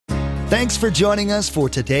Thanks for joining us for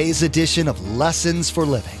today's edition of Lessons for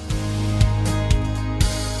Living.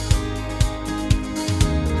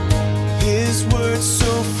 His word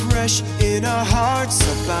so fresh in our hearts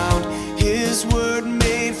abound. His word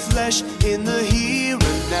made flesh in the here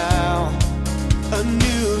and now. A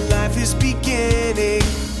new life is beginning.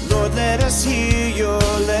 Lord, let us hear your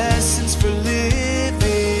lessons for living.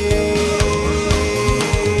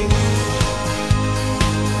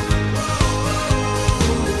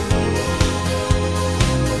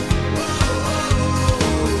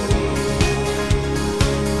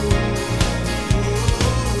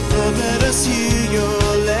 Lord, let us hear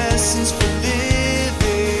your lessons for living.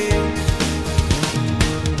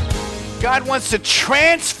 God wants to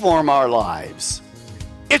transform our lives.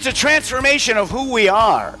 It's a transformation of who we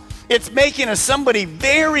are. It's making us somebody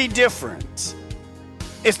very different.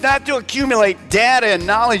 It's not to accumulate data and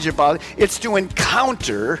knowledge about it. It's to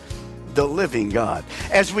encounter the living God.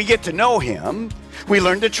 As we get to know him, we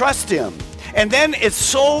learn to trust him. And then it's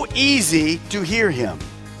so easy to hear him.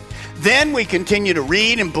 Then we continue to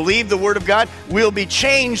read and believe the word of God. We'll be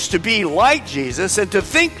changed to be like Jesus and to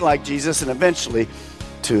think like Jesus and eventually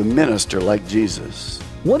to minister like Jesus.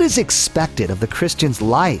 What is expected of the Christian's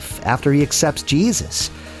life after he accepts Jesus?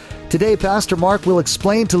 Today, Pastor Mark will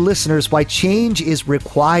explain to listeners why change is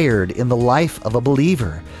required in the life of a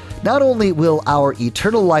believer. Not only will our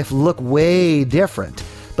eternal life look way different,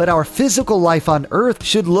 but our physical life on earth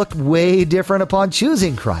should look way different upon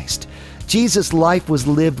choosing Christ. Jesus' life was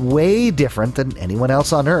lived way different than anyone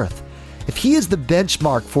else on earth. If he is the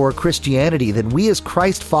benchmark for Christianity, then we as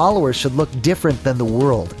Christ followers should look different than the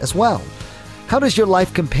world as well. How does your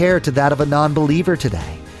life compare to that of a non-believer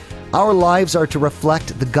today? Our lives are to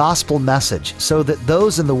reflect the gospel message so that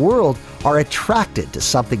those in the world are attracted to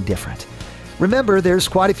something different. Remember, there's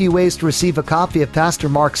quite a few ways to receive a copy of Pastor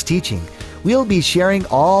Mark's teaching. We'll be sharing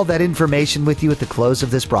all that information with you at the close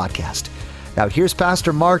of this broadcast. Now here's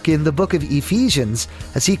Pastor Mark in the book of Ephesians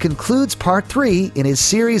as he concludes part 3 in his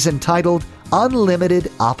series entitled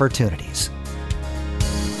Unlimited Opportunities.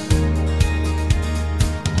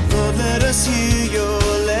 Lord, let us hear your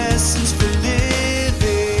lessons for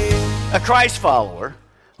living. A Christ follower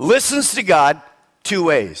listens to God two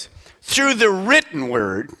ways. Through the written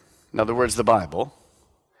word, in other words, the Bible,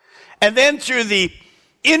 and then through the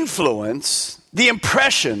influence, the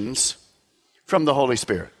impressions from the Holy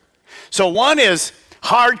Spirit. So one is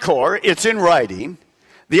hardcore, it's in writing.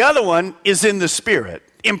 The other one is in the Spirit,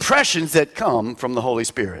 impressions that come from the Holy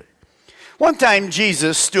Spirit. One time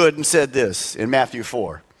Jesus stood and said this in Matthew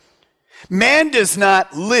 4. Man does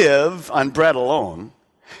not live on bread alone,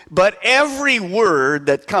 but every word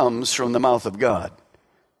that comes from the mouth of God.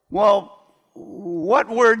 Well, what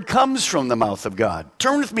word comes from the mouth of God?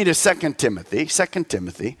 Turn with me to 2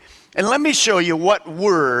 Timothy, and let me show you what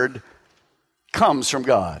word comes from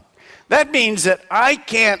God. That means that I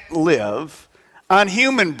can't live on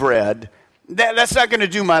human bread. That's not going to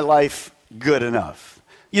do my life good enough.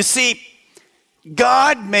 You see,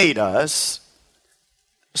 God made us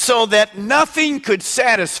so that nothing could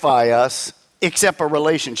satisfy us except a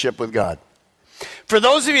relationship with God. For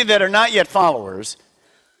those of you that are not yet followers,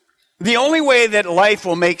 the only way that life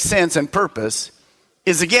will make sense and purpose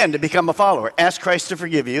is, again, to become a follower. Ask Christ to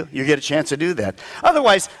forgive you. You get a chance to do that.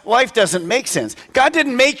 Otherwise, life doesn't make sense. God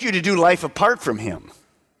didn't make you to do life apart from him.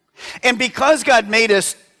 And because God made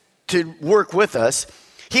us to work with us,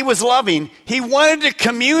 he was loving. He wanted to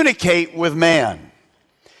communicate with man.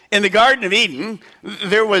 In the Garden of Eden,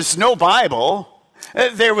 there was no Bible.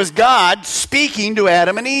 There was God speaking to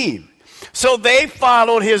Adam and Eve. So they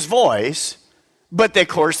followed his voice, but of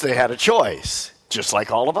course they had a choice, just like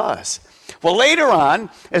all of us. Well, later on,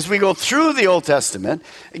 as we go through the Old Testament,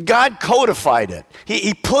 God codified it.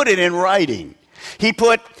 He put it in writing. He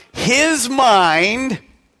put his mind.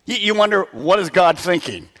 You wonder, what is God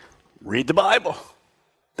thinking? Read the Bible.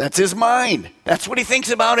 That's his mind. That's what he thinks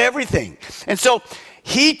about everything. And so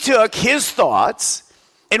he took his thoughts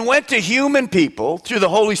and went to human people through the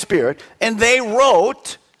Holy Spirit, and they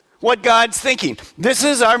wrote what God's thinking. This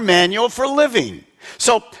is our manual for living.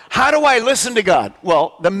 So how do I listen to God?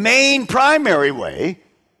 Well, the main primary way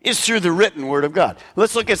is through the written word of God.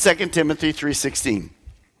 Let's look at 2 Timothy 3:16.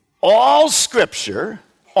 All scripture,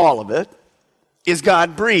 all of it, is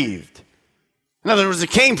God-breathed. In other words,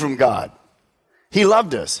 it came from God. He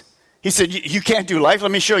loved us. He said, you can't do life.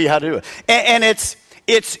 Let me show you how to do it. And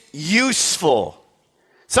it's useful.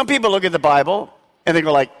 Some people look at the Bible and they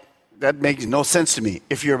go like, that makes no sense to me.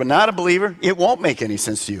 If you're not a believer, it won't make any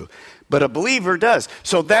sense to you. But a believer does.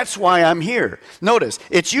 So that's why I'm here. Notice,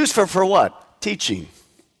 it's useful for what? Teaching.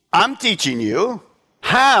 I'm teaching you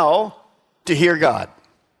how to hear God.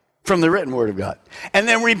 from the written word of God. And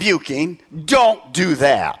then rebuking, don't do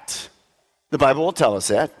that. The Bible will tell us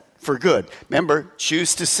that for good. Remember,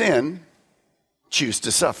 choose to sin, choose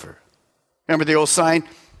to suffer. Remember the old sign,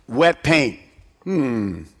 wet paint.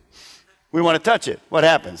 We want to touch it. What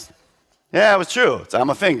happens? Yeah, it was true. It's on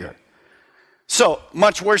my finger. So,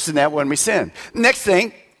 much worse than that when we sin. Next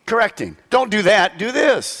thing, correcting. Don't do that, do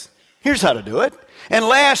this. Here's how to do it. And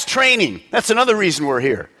last, training. That's another reason we're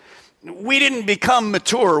here. We didn't become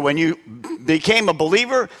mature when you became a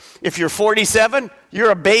believer. If you're 47,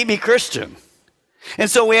 you're a baby Christian. And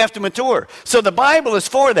so we have to mature. So the Bible is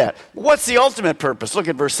for that. What's the ultimate purpose? Look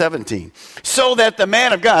at verse 17. So that the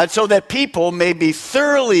man of God, so that people may be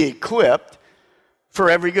thoroughly equipped for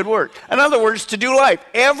every good work. In other words, to do life.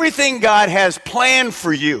 Everything God has planned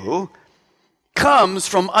for you comes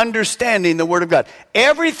from understanding the Word of God.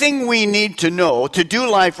 Everything we need to know to do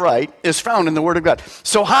life right is found in the Word of God.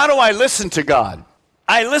 So how do I listen to God?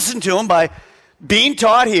 I listen to Him by being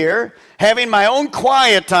taught here, having my own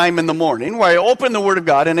quiet time in the morning where I open the Word of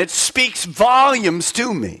God and it speaks volumes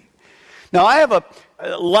to me. Now, I have a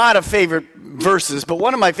lot of favorite verses, but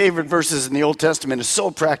one of my favorite verses in the Old Testament is so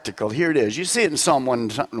practical. Here it is. You see it in Psalm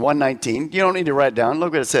 119. You don't need to write it down.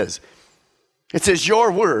 Look what it says. It says,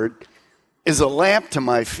 your word is a lamp to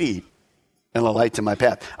my feet and a light to my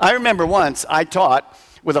path. I remember once I taught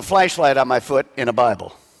with a flashlight on my foot in a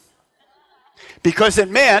Bible. Because it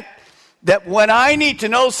meant that when I need to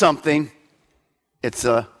know something, it's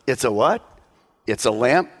a what? It's a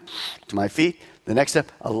lamp to my feet. The next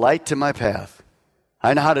step, a light to my path.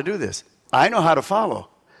 I know how to do this. I know how to follow.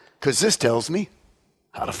 Because this tells me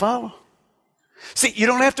how to follow. See, you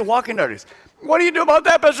don't have to walk in darkness. What do you do about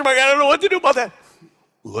that, Pastor Mike? I don't know what to do about that.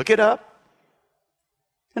 Look it up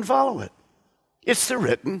and follow it. It's the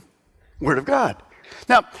written Word of God.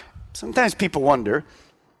 Now, sometimes people wonder,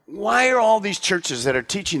 why are all these churches that are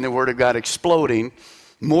teaching the Word of God exploding?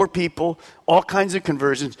 More people, all kinds of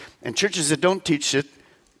conversions, and churches that don't teach it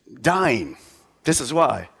dying. This is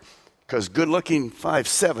why. Because good-looking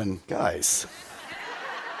 5'7" guys.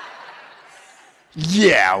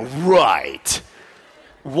 Yeah, right.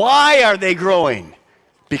 Why are they growing?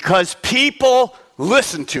 Because people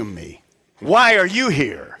listen to me. Why are you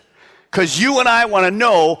here? Because you and I want to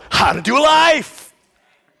know how to do life.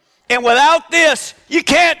 And without this, you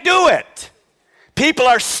can't do it. People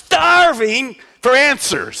are starving for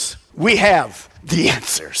answers. We have the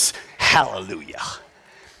answers. Hallelujah.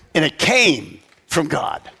 And it came from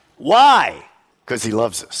God. Why? Because He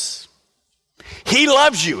loves us. He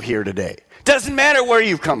loves you here today. Doesn't matter where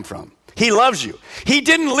you've come from. He loves you. He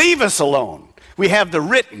didn't leave us alone. We have the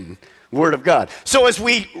written Word of God. So as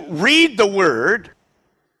we read the Word,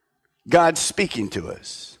 God's speaking to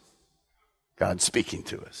us. God's speaking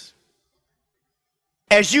to us.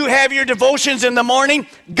 As you have your devotions in the morning,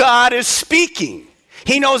 God is speaking.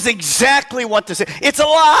 He knows exactly what to say. It's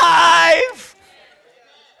alive.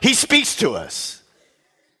 He speaks to us.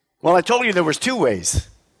 Well, I told you there was two ways.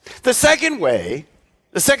 The second way,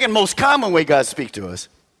 the second most common way God speaks to us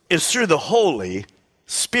is through the Holy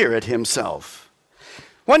Spirit Himself.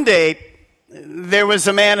 One day, there was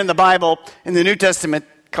a man in the Bible, in the New Testament,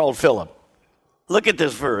 called Philip. Look at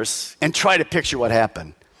this verse and try to picture what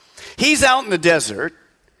happened. He's out in the desert,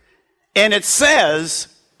 and it says,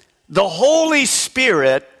 the Holy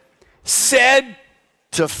Spirit said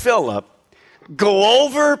to Philip, go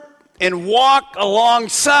over and walk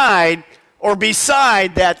alongside or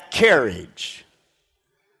beside that carriage.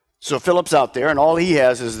 So Philip's out there, and all he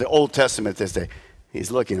has is the Old Testament this day.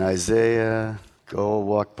 He's looking, Isaiah, go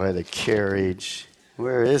walk by the carriage.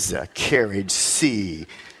 Where is that carriage? See.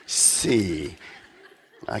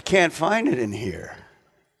 I can't find it in here.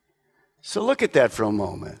 So look at that for a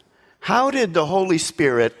moment. How did the Holy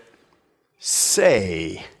Spirit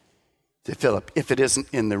say to Philip if it isn't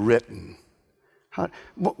in the written?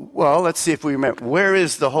 Well, let's see if we remember. Where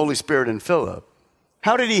is the Holy Spirit in Philip?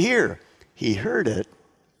 How did he hear? He heard it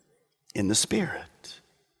in the Spirit.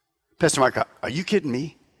 Pastor Mark, are you kidding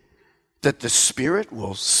me? That the Spirit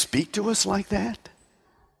will speak to us like that?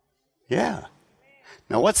 Yeah.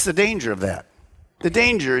 Now, what's the danger of that? The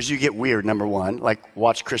danger is you get weird, number one, like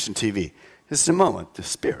watch Christian TV. This is a moment. The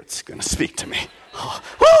Spirit's going to speak to me. Oh,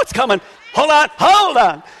 it's coming. Hold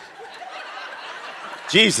on.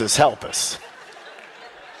 Jesus, help us.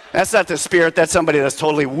 That's not the Spirit. That's somebody that's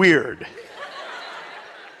totally weird.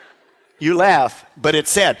 You laugh, but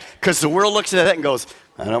it's sad because the world looks at that and goes,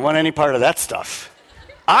 I don't want any part of that stuff.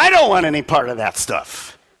 I don't want any part of that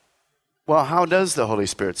stuff. Well, how does the Holy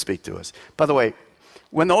Spirit speak to us? By the way,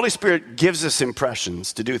 when the Holy Spirit gives us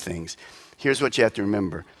impressions to do things, here's what you have to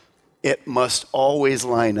remember. It must always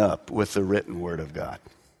line up with the written Word of God.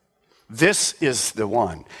 This is the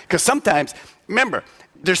one. Because sometimes, remember,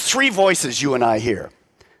 there's three voices you and I hear.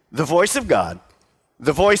 The voice of God,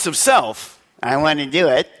 the voice of self, I want to do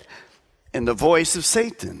it, and the voice of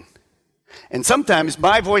Satan. And sometimes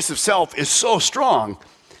my voice of self is so strong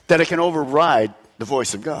that it can override the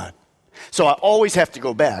voice of God. So I always have to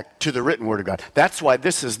go back to the written word of God. That's why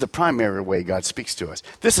this is the primary way God speaks to us.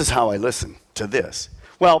 This is how I listen to this.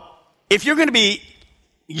 Well, if you're going to be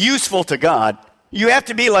useful to God, you have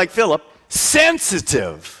to be like Philip,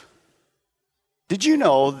 sensitive. Did you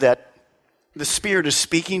know that the Spirit is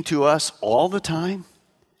speaking to us all the time?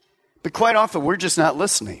 But quite often we're just not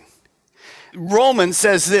listening. Romans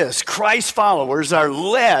says this, Christ's followers are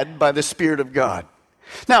led by the Spirit of God.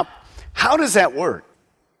 Now, how does that work?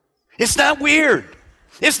 It's not weird.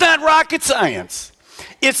 It's not rocket science.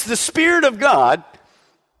 It's the Spirit of God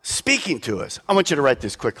speaking to us. I want you to write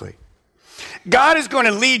this quickly. God is going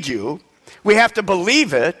to lead you. We have to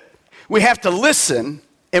believe it. We have to listen,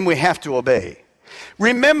 and we have to obey.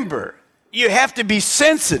 Remember, you have to be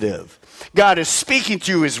sensitive. God is speaking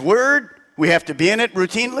through His Word. We have to be in it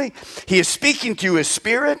routinely. He is speaking through His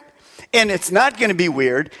Spirit, and it's not going to be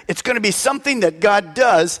weird. It's going to be something that God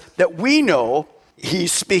does that we know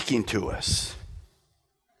He's speaking to us.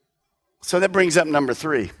 So that brings up number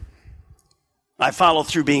 3. I follow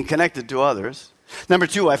through being connected to others. Number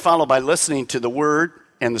 2, I follow by listening to the Word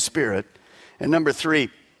and the Spirit. And number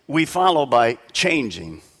 3, we follow by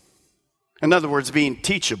changing. In other words, being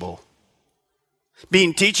teachable.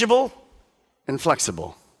 Being teachable and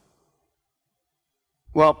flexible.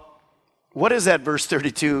 Well, what does that verse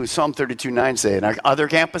 32, Psalm 32:9 say? In our other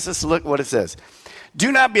campuses, look what it says.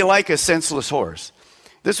 Do not be like a senseless horse.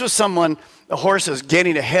 This was a horse is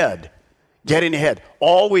getting ahead,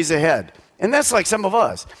 always ahead. And that's like some of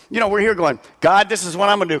us. You know, we're here going, God, this is what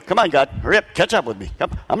I'm going to do. Come on, God, hurry up, catch up with me.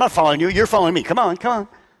 Come, I'm not following you, you're following me. Come on.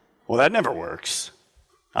 Well, that never works.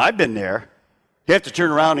 I've been there. You have to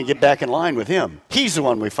turn around and get back in line with Him. He's the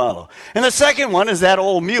one we follow. And the second one is that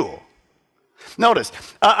old mule. Notice,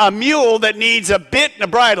 a mule that needs a bit and a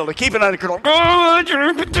bridle to keep it under control. Come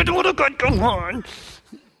on.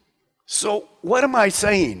 So what am I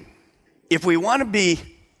saying? If we want to be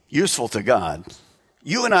useful to God,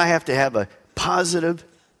 you and I have to have a positive,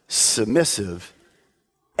 submissive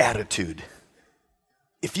attitude.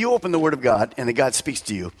 If you open the Word of God and that God speaks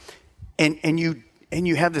to you, and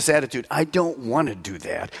you have this attitude, I don't want to do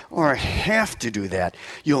that, or I have to do that,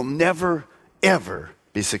 you'll never, ever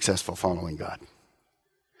be successful following God.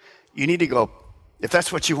 You need to go, if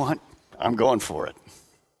that's what you want, I'm going for it.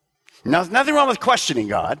 Now, nothing wrong with questioning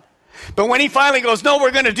God, but when He finally goes, no,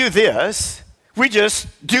 we're going to do this, we just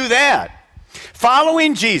do that.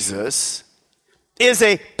 Following Jesus is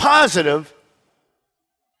a positive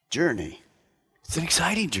journey. It's an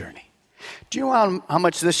exciting journey. Do you know how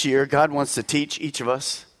much this year God wants to teach each of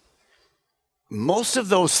us? Most of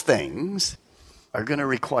those things are going to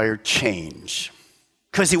require change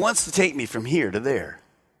because He wants to take me from here to there.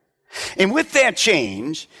 And with that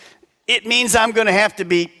change, it means I'm going to have to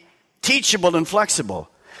be teachable and flexible.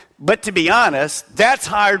 But to be honest, that's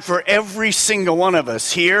hard for every single one of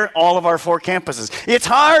us here, all of our 4 campuses. It's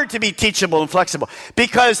hard to be teachable and flexible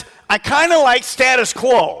because I kind of like status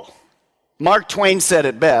quo. Mark Twain said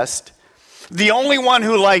it best, the only one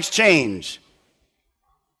who likes change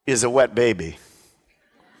is a wet baby.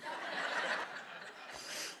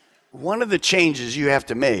 One of the changes you have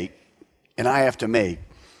to make, and I have to make,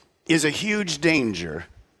 is a huge danger.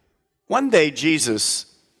 One day Jesus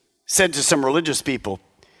said to some religious people,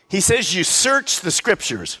 He says, you search the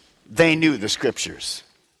Scriptures. They knew the Scriptures.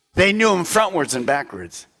 They knew them frontwards and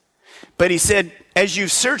backwards. But He said, as you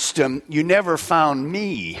searched them, you never found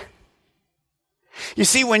me. You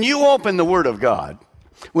see, when you open the Word of God,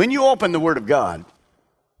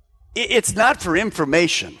 it's not for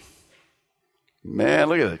information. Man,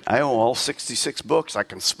 look at it. I own all 66 books. I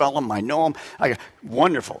can spell them. I know them.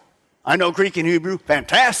 Wonderful. I know Greek and Hebrew.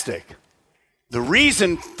 Fantastic. The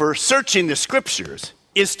reason for searching the Scriptures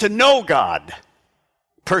is to know God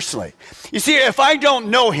personally. You see, if I don't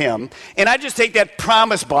know Him, and I just take that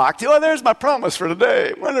promise box, there's my promise for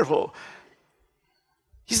today. Wonderful.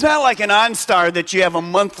 He's not like an OnStar that you have a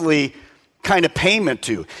monthly kind of payment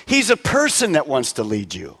to. He's a person that wants to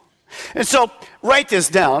lead you. And so, write this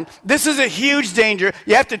down. This is a huge danger.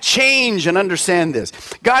 You have to change and understand this.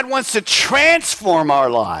 God wants to transform our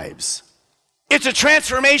lives. It's a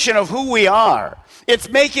transformation of who we are. It's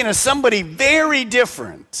making us somebody very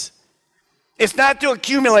different. It's not to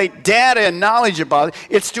accumulate data and knowledge about it.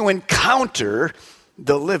 It's to encounter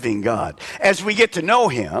the living God. As we get to know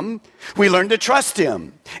Him, we learn to trust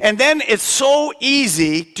Him. And then it's so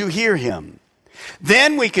easy to hear Him.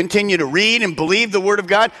 Then we continue to read and believe the Word of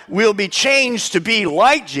God. We'll be changed to be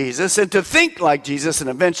like Jesus and to think like Jesus and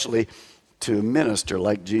eventually to minister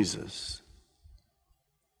like Jesus.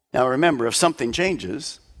 Now remember, if something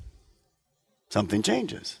changes, something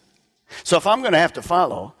changes. So if I'm going to have to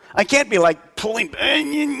follow, I can't be like pulling,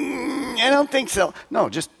 I don't think so. No,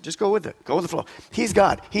 just go with it. Go with the flow. He's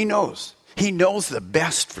God. He knows. He knows the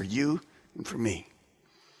best for you and for me.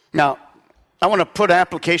 Now, I want to put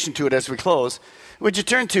application to it as we close. Would you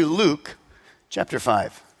turn to Luke chapter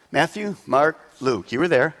 5? Matthew, Mark, Luke. You were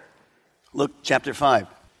there. Luke chapter 5.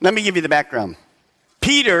 Let me give you the background.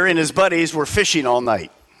 Peter and his buddies were fishing all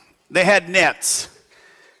night. They had nets.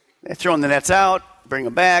 They're throwing the nets out, bring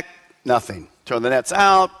them back, nothing. Throw the nets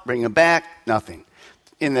out, bring them back, nothing.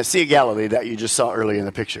 In the Sea of Galilee that you just saw earlier in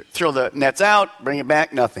the picture. Throw the nets out, bring it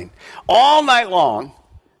back, nothing. All night long,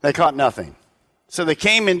 they caught nothing. So they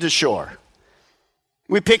came into shore.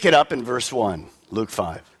 We pick it up in verse 1, Luke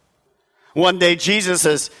 5. One day, Jesus,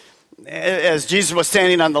 as Jesus was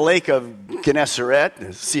standing on the lake of Gennesaret,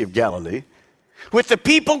 the Sea of Galilee, with the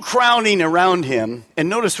people crowding around him, and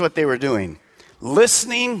notice what they were doing,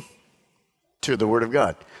 listening to the Word of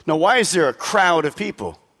God. Now, why is there a crowd of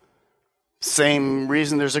people? Same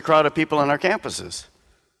reason there's a crowd of people on our campuses.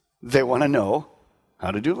 They want to know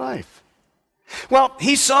how to do life. Well,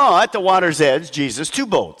 he saw at the water's edge, Jesus, 2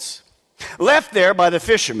 boats left there by the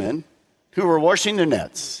fishermen who were washing their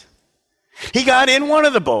nets. He got in one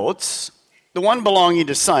of the boats, the one belonging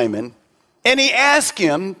to Simon, and he asked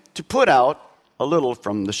him to put out a little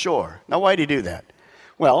from the shore. Now, why did he do that?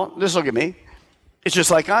 Well, just look at me. It's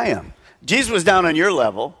just like I am. Jesus was down on your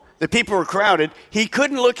level. The people were crowded. He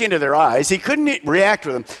couldn't look into their eyes. He couldn't react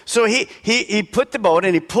with them. So he put the boat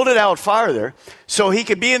and he pulled it out farther so he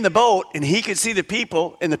could be in the boat and he could see the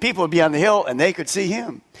people, and the people would be on the hill and they could see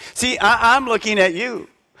him. See, I'm looking at you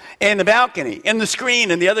in the balcony, in the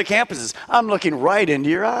screen, in the other campuses. I'm looking right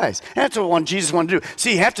into your eyes. And that's what Jesus wanted to do.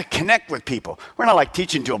 See, you have to connect with people. We're not like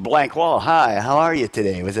teaching to a blank wall. Hi, how are you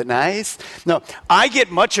today? Was it nice? No, I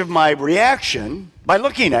get much of my reaction by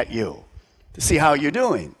looking at you to see how you're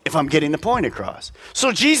doing, if I'm getting the point across.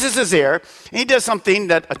 So Jesus is there, and he does something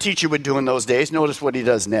that a teacher would do in those days. Notice what he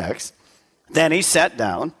does next. Then he sat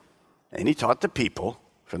down, and he taught the people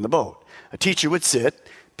from the boat. A teacher would sit,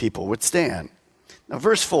 people would stand. Now,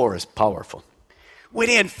 verse 4 is powerful. When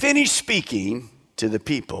he had finished speaking to the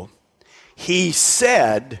people, he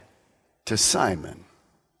said to Simon,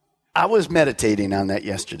 I was meditating on that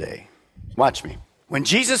yesterday. Watch me. When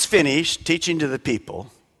Jesus finished teaching to the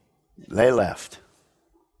people, they left.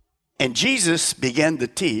 And Jesus began to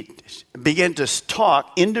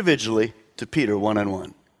talk individually to Peter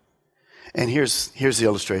one-on-one. And here's the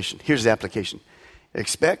illustration. Here's the application.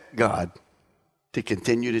 Expect God to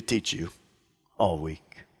continue to teach you all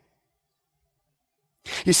week.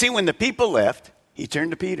 You see, when the people left, he turned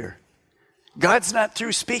to Peter. God's not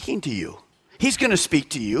through speaking to you. He's going to speak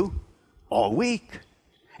to you all week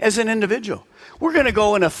as an individual. We're going to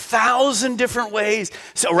go in 1,000 different ways,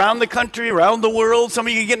 so around the country, around the world. Some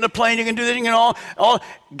of you get in a plane, you can do this, you can all.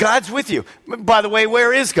 God's with you. By the way,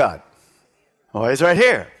 where is God? Oh, he's right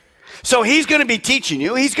here. So he's going to be teaching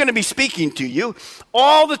you. He's going to be speaking to you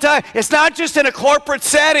all the time. It's not just in a corporate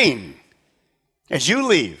setting. As you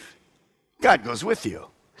leave, God goes with you.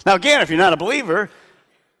 Now, again, if you're not a believer,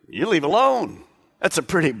 you leave alone. That's a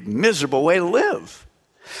pretty miserable way to live.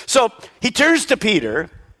 So he turns to Peter.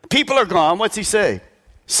 People are gone. What's he say?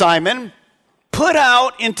 Simon, put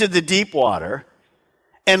out into the deep water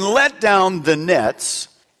and let down the nets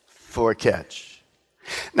for a catch.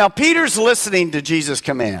 Now, Peter's listening to Jesus'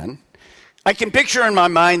 command. I can picture in my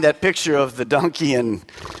mind that picture of the donkey and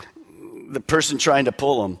the person trying to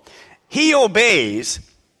pull him. He obeys,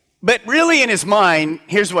 but really in his mind,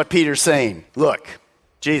 here's what Peter's saying. Look,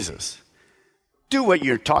 Jesus, do what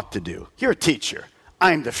you're taught to do. You're a teacher.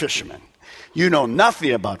 I'm the fisherman. You know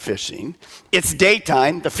nothing about fishing. It's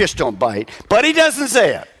daytime. The fish don't bite. But he doesn't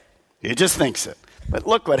say it. He just thinks it. But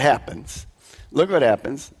look what happens. Look what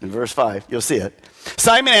happens in verse 5. You'll see it.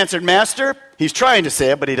 Simon answered, Master, he's trying to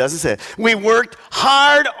say it, but he doesn't say it. We worked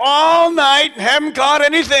hard all night and haven't caught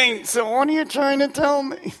anything. So what are you trying to tell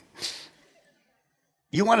me?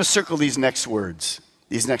 You want to circle these next words,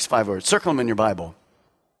 these next 5 words. Circle them in your Bible.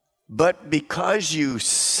 But because you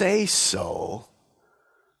say so,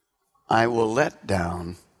 I will let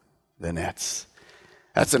down the nets.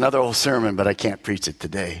 That's another whole sermon, but I can't preach it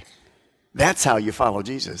today. That's how you follow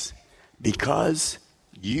Jesus. Because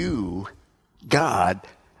you, God,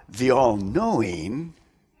 the all-knowing,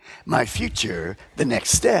 my future, the next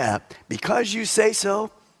step, because you say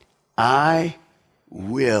so, I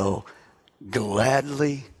will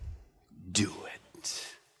gladly do it.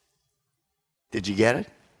 Did you get it?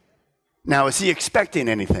 Now, is he expecting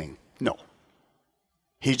anything? No.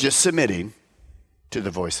 He's just submitting to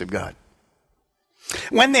the voice of God.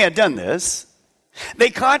 When they had done this, they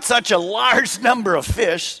caught such a large number of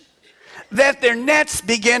fish that their nets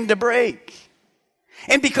began to break.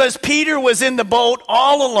 And because Peter was in the boat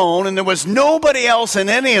all alone and there was nobody else in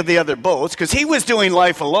any of the other boats, because he was doing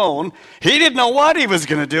life alone, he didn't know what he was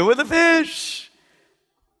going to do with the fish.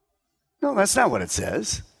 No, that's not what it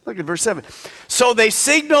says. Look at verse 7. So they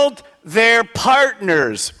signaled their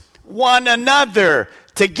partners, one another,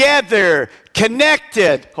 together,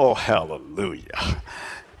 connected. Oh, hallelujah.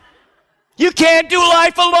 You can't do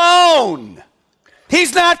life alone.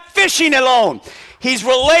 He's not fishing alone. He's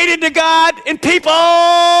related to God and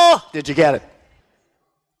people. Did you get it?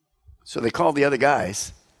 So they called the other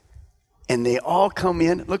guys, and they all come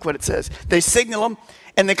in. Look what it says. They signal them,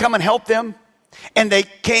 and they come and help them. And they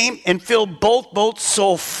came and filled both boats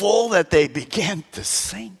so full that they began to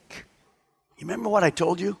sink. You remember what I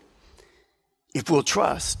told you? If we'll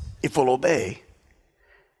trust, if we'll obey,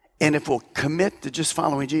 and if we'll commit to just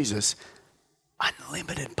following Jesus,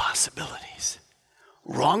 unlimited possibilities.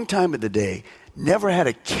 Wrong time of the day. Never had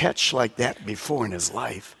a catch like that before in his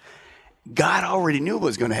life. God already knew what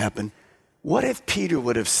was going to happen. What if Peter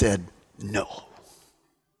would have said no?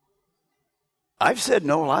 I've said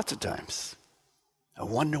no lots of times. I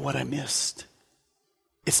wonder what I missed.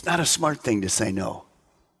 It's not a smart thing to say no.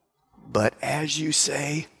 But as you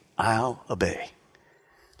say, I'll obey.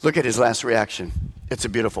 Look at his last reaction. It's a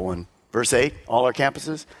beautiful one. Verse 8, all our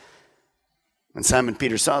campuses. When Simon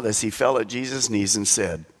Peter saw this, he fell at Jesus' knees and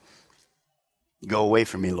said, "Go away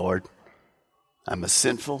from me, Lord. I'm a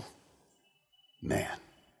sinful man."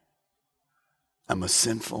 I'm a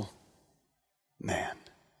sinful man.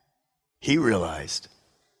 He realized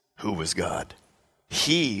who was God.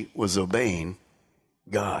 He was obeying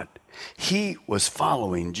God. He was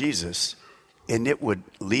following Jesus, and it would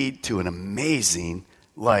lead to an amazing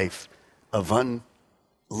life of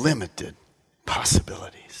unlimited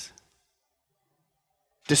possibilities.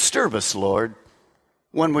 Disturb us, Lord,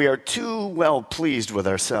 when we are too well pleased with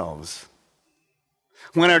ourselves.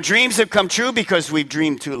 When our dreams have come true because we've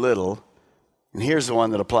dreamed too little. And here's the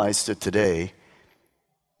one that applies to today.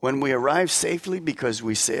 When we arrive safely because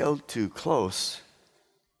we sailed too close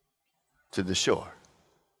to the shore.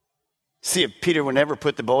 See, if Peter would never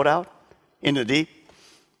put the boat out into the deep,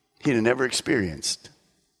 he'd have never experienced.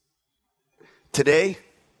 Today,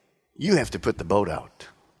 you have to put the boat out.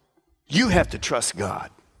 You have to trust God.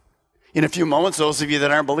 In a few moments, those of you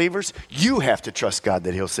that aren't believers, you have to trust God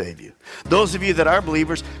that he'll save you. Those of you that are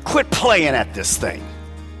believers, quit playing at this thing.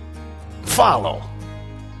 Follow.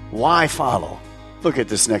 Why follow? Look at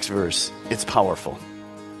this next verse. It's powerful.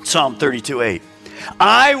 Psalm 32:8.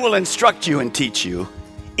 I will instruct you and teach you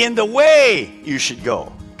in the way you should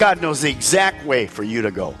go. God knows the exact way for you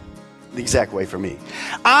to go. The exact way for me.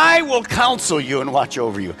 I will counsel you and watch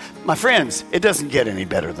over you. My friends, it doesn't get any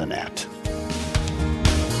better than that.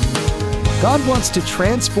 God wants to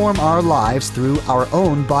transform our lives through our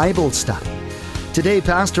own Bible study. Today,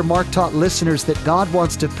 Pastor Mark taught listeners that God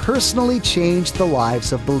wants to personally change the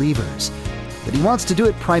lives of believers, but he wants to do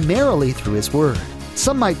it primarily through his Word.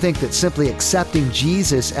 Some might think that simply accepting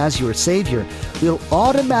Jesus as your Savior will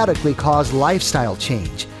automatically cause lifestyle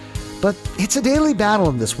change. But it's a daily battle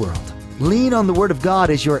in this world. Lean on the Word of God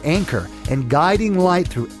as your anchor and guiding light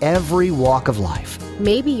through every walk of life.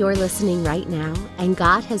 Maybe you're listening right now and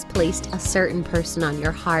God has placed a certain person on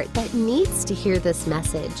your heart that needs to hear this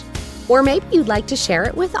message. Or maybe you'd like to share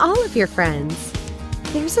it with all of your friends.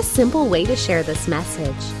 There's a simple way to share this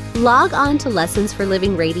message. Log on to Lessons for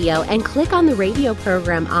Living Radio and click on the radio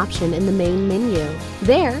program option in the main menu.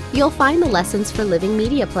 There, you'll find the Lessons for Living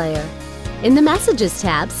media player. In the Messages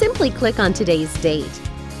tab, simply click on today's date.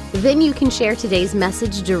 Then you can share today's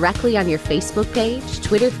message directly on your Facebook page,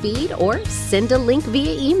 Twitter feed, or send a link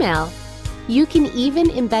via email. You can even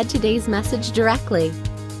embed today's message directly.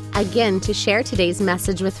 Again, to share today's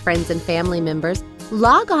message with friends and family members,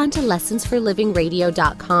 log on to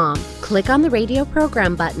lessonsforlivingradio.com. Click on the radio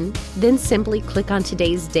program button, then simply click on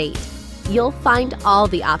today's date. You'll find all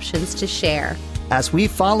the options to share. As we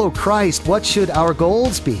follow Christ, what should our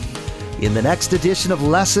goals be? In the next edition of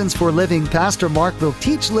Lessons for Living, Pastor Mark will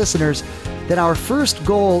teach listeners that our first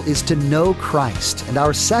goal is to know Christ, and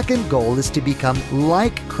our second goal is to become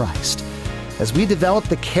like Christ. As we develop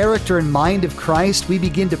the character and mind of Christ, we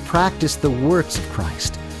begin to practice the works of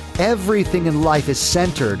Christ. Everything in life is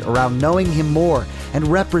centered around knowing Him more and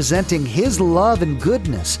representing His love and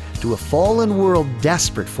goodness to a fallen world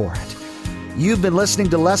desperate for it. You've been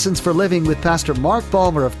listening to Lessons for Living with Pastor Mark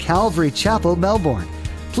Balmer of Calvary Chapel, Melbourne.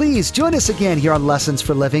 Please join us again here on Lessons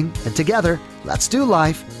for Living, and together, let's do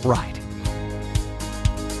life right.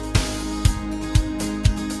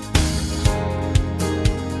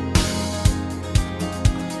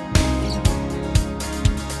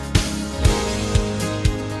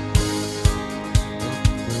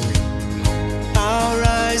 Our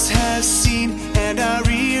eyes have seen and our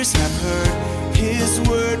ears have heard His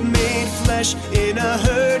word made flesh in a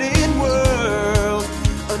hurting